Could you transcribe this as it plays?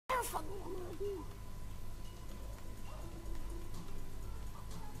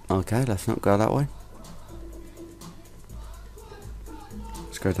Okay, let's not go that way.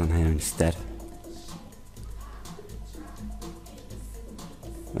 Let's go down here instead.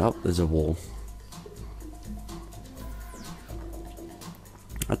 Oh, there's a wall.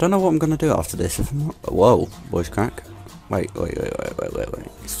 I don't know what I'm going to do after this. If I'm not... Whoa, voice crack. Wait.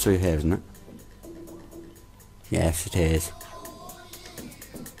 It's through here, isn't it? Yes, it is.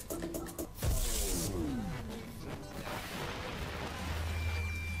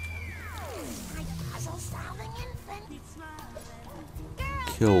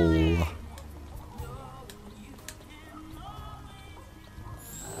 Cool.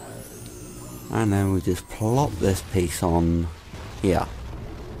 And then we just plop this piece on here.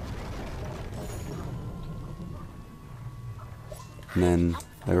 And then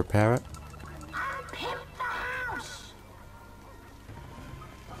they repair it.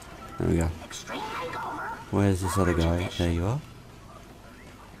 There we go. Where's this other guy? There you are.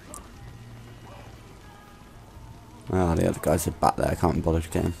 Oh, the other guys are back there. I can't bother to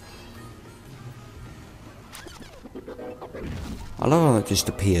get him. I love how that just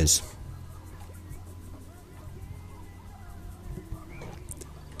appears.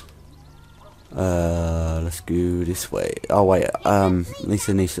 Let's go this way. Oh wait,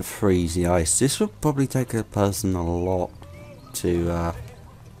 Lisa needs to freeze the ice. This will probably take a person a lot to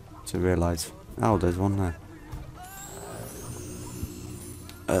realise. Oh, there's one there.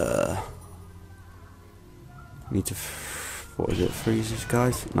 Need to, what is it, freeze these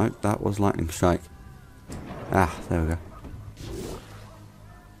guys? Nope, that was lightning strike. Ah, there we go.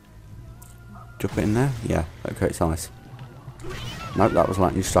 Drop it in there? Yeah, that creates ice. Nope, that was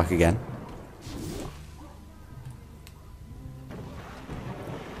lightning strike again.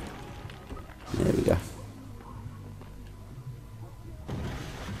 There we go.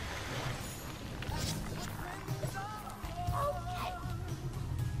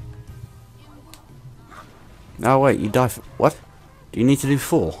 Oh wait, you die for... What? Do you need to do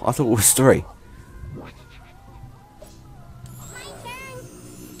 4? I thought it was 3.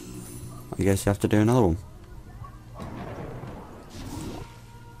 I guess you have to do another one.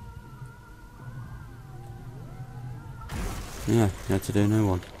 Yeah, you have to do a new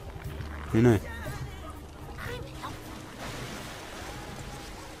one. Who knew?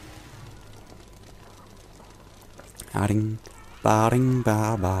 Adding, badding,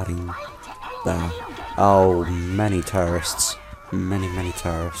 badding, ba. Oh, many terrorists. Many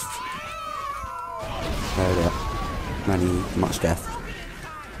terrorists. There we go. Much death.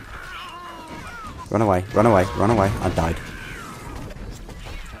 Run away, run away, run away. I died.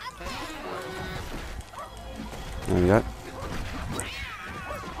 There we go.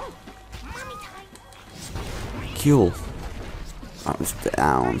 Cool. That was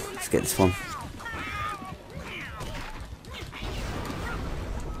down. Let's get this one.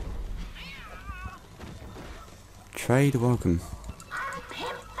 Trade welcome.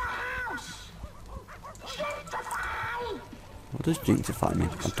 What does jinxify mean?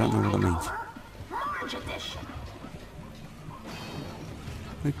 I don't know what it means.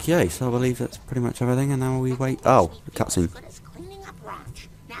 Okay, so I believe that's pretty much everything, and now we wait. Oh, the cutscene.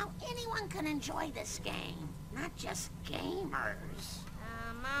 Now anyone can enjoy this game, not just gamers.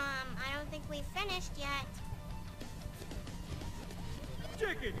 Mom, I don't think we've finished yet.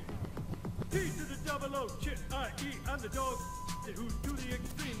 Chicken! T to the double O, chit, I-E, underdog. Who's to the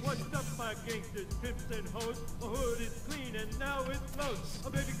extreme? What's up, my gangsters, pimps and hoes? My hood is clean and now it flows. A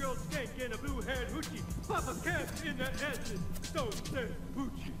baby girl skank and a blue-haired hoochie. Papa cat in the ashes. So says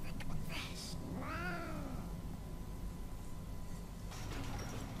hoochie.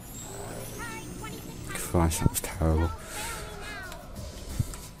 Christ, that was terrible.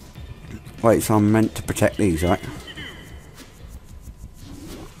 Wait, so I'm meant to protect these, right?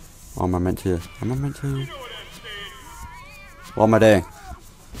 Or am I meant to? What am I doing?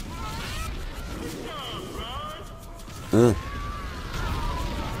 Ugh.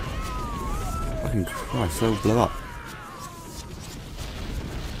 Fucking Christ, they all blew up.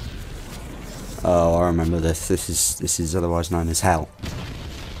 Oh, I remember this. This is otherwise known as hell.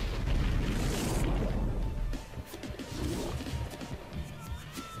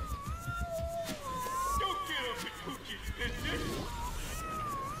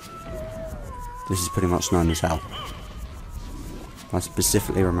 This is pretty much known as hell. I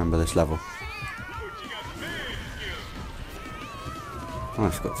specifically remember this level. Oh,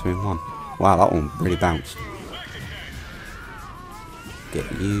 it's got 3 in 1. Wow, that one really bounced. Get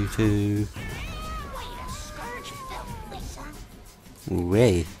you to...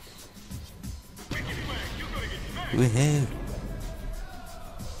 Way. Woohoo.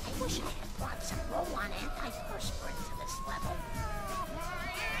 Wish I had brought some roll-on antiperspirant to this level.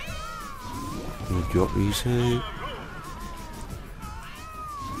 You drop these two.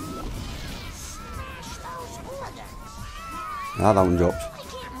 Smash those hooligans. Ah, that one dropped. I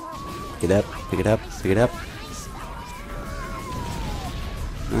can't move. Pick it up, pick it up, pick it up. Nice though.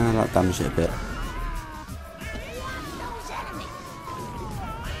 Ah, that damaged it a bit. Those enemies.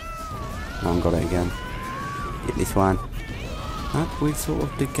 I haven't got it again. Get this one. Ah, we sort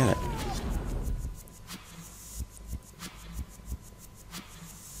of did get it.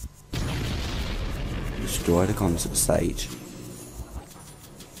 Destroy the concert stage.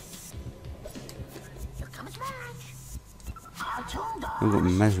 Here comes Marge. Cartoon dog. We got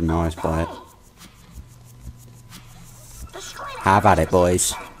mesmerised by it. Destroy that. Have at it,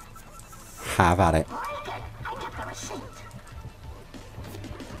 boys. Have at it. Break it. I took the receipt.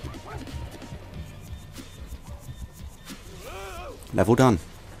 Level done.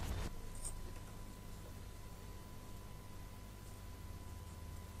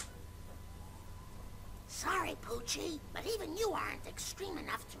 Sorry, Poochie, but even you aren't extreme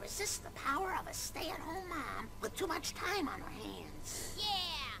enough to resist the power of a stay-at-home mom with too much time on her hands.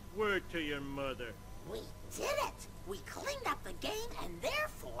 Yeah. Word to your mother. We did it! We cleaned up the game and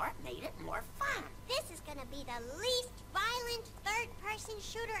therefore made it more fun. This is gonna be the least violent third-person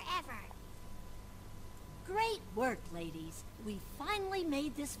shooter ever. Great work, ladies. We finally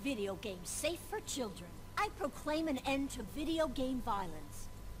made this video game safe for children. I proclaim an end to video game violence.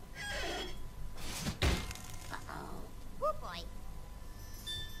 Uh-oh. Oh boy.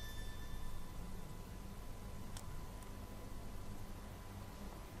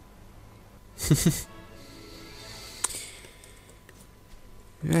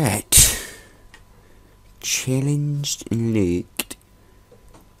 Right. Challenged and leaked.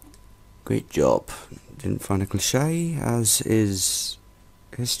 Great job. Didn't find a cliche, as is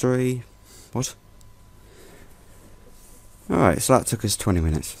history. What? Alright, so that took us 20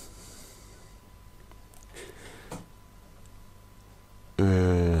 minutes.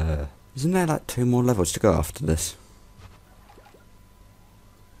 Isn't there like 2 more levels to go after this?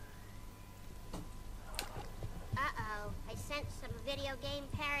 Uh-oh. I sensed some video game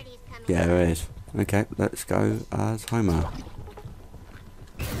parodies coming. Yeah, there is. Okay, let's go as Homer.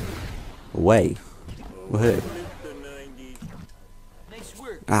 Away. Woohoo. Nice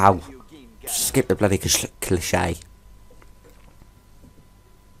work. Ow. Video game guy. Skip the bloody cliche.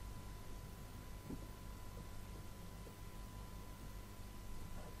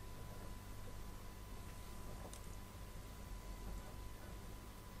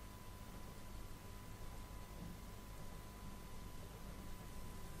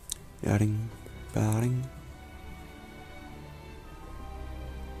 Batting, batting.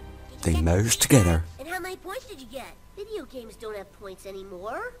 They merge together. And how many points did you get? Video games don't have points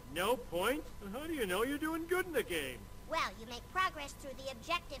anymore. No points? How do you know you're doing good in the game? Well, you make progress through the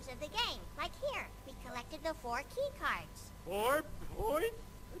objectives of the game. Like here, we collected the 4 key cards. 4 points?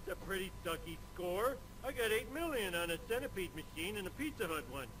 That's a pretty sucky score. I got 8 million on a centipede machine and a Pizza Hut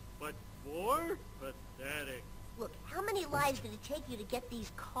one. But 4? Pathetic. Look, how many lives did it take you to get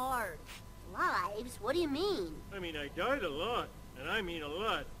these cards? Lives? What do you mean? I mean, I died a lot. And I mean a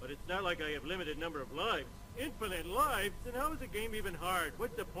lot. But it's not like I have limited number of lives. Infinite lives? Then how is the game even hard?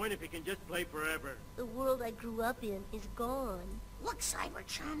 What's the point if you can just play forever? The world I grew up in is gone. Look, Cyber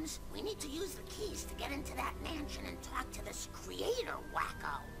Chums, we need to use the keys to get into that mansion and talk to this creator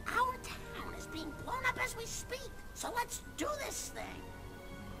wacko. Our town is being blown up as we speak, so let's do this thing.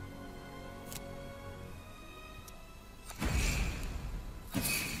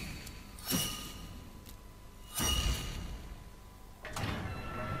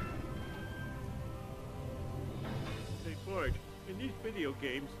 Hey, Bart, in these video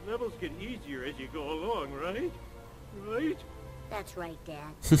games, levels get easier as you go along, right? Right? That's right,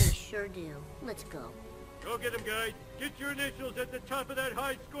 Dad. They sure do. Let's go. Go get them, guys. Get your initials at the top of that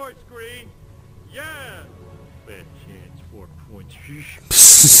high score screen. Yeah! Bad chance, 4 points.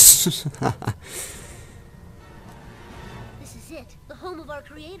 This is it. The home of our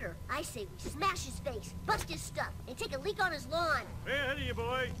creator. I say we smash his face, bust his stuff, and take a leak on his lawn. Way ahead of you,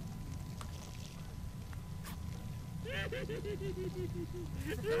 boy.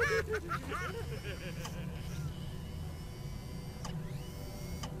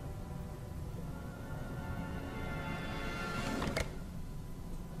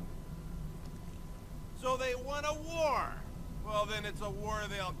 So they want a war. Well, then it's a war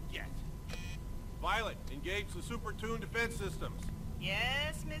they'll get. Violet, engage the super tuned defense systems.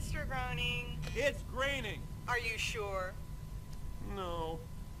 Yes, Mr. Groening. It's graining. Are you sure? No.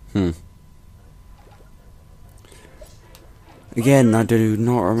 Again, I do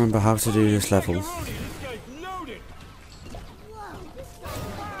not remember how to do this level. This guy's loaded.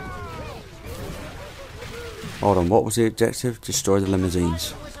 Hold on, what was the objective? Destroy the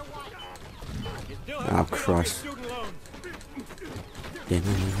limousines. You still Oh, haven't paid off your Christ. student loans.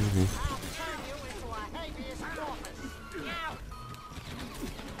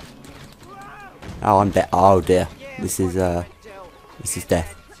 Oh, I'm dead. Oh dear. This is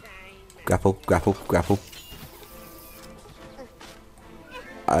death. Grapple, grapple, grapple.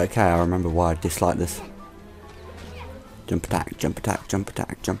 Okay, I remember why I dislike this. Jump attack, jump attack, jump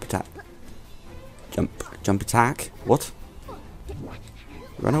attack, jump attack. Jump attack? What?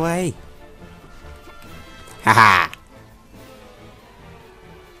 Run away! Haha!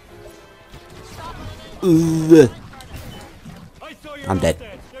 I'm dead.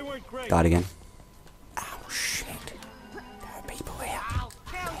 They weren't great. Died again. Oh shit. There are people here.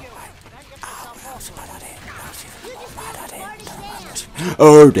 Oh, that's a bad idea. Bad idea.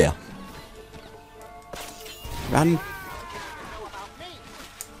 Oh dear. Run.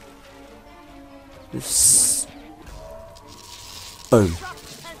 Boom.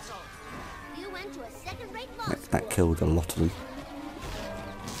 You went to a second-rate law That killed a lot of them.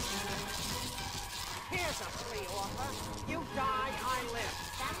 Here's a free offer. You die, I live.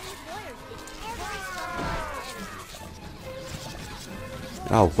 That means lawyers get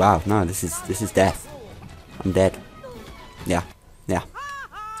every Oh wow, no, this is death. I'm dead. Yeah.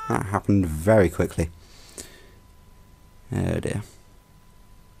 That happened very quickly. Oh dear.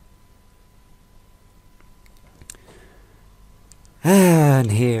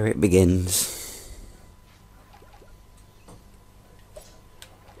 And here it begins.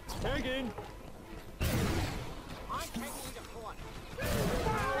 Tag in. I'm taking you to court.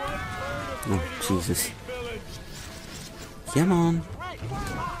 Oh Jesus. Villains. Come on.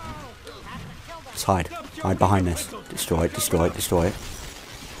 Let's hide. Hide behind this. Destroy it, destroy it, destroy it.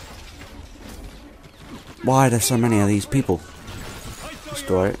 Why are there so many of these people?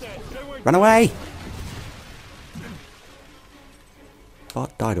 Destroy it. Run away!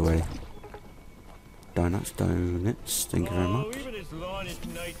 Bot died already. Donuts, donuts. Thank you very Oh, much. even his lawn is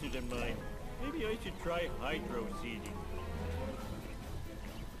nicer than mine. Maybe I should try hydro seeding.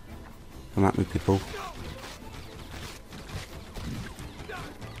 Come at me, people.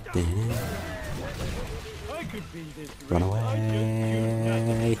 I could be this Run rich. I just choose not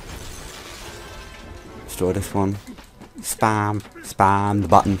to. away. Destroy this one. Spam. Spam the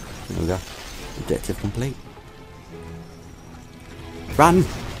button. There we go. Objective complete. Run!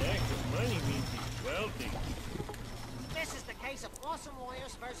 Extra money means he's wealthy. This is the case of awesome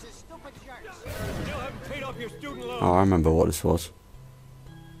lawyers versus stupid jerks. Still haven't paid off your student loan. Oh, I remember what this was.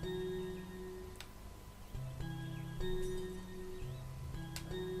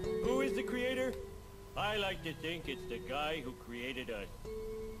 Who is the creator? I like to think it's the guy who created us.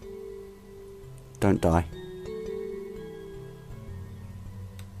 Don't die.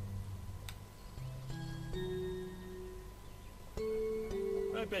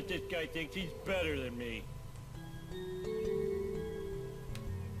 I bet this guy thinks he's better than me.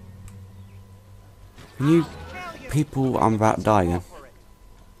 Can you people, I'm about to die again.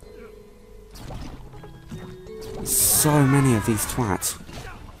 So many of these twats.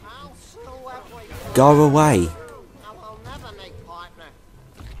 I'll sue everyone. Go away. I will never make partner.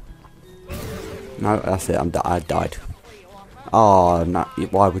 No, that's it. I died. Oh no!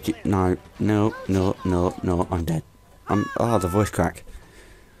 Why would you? No, no, no, no, no! I'm dead. Oh, the voice crack.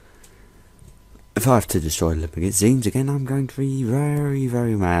 If I have to destroy the magazines again, I'm going to be very,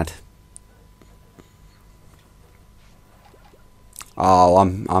 very mad. Oh,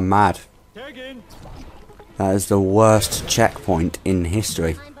 I'm mad. Tag in. That is the worst checkpoint in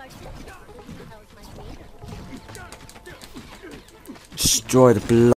history. time bar set. That was my creator. Destroy the blood.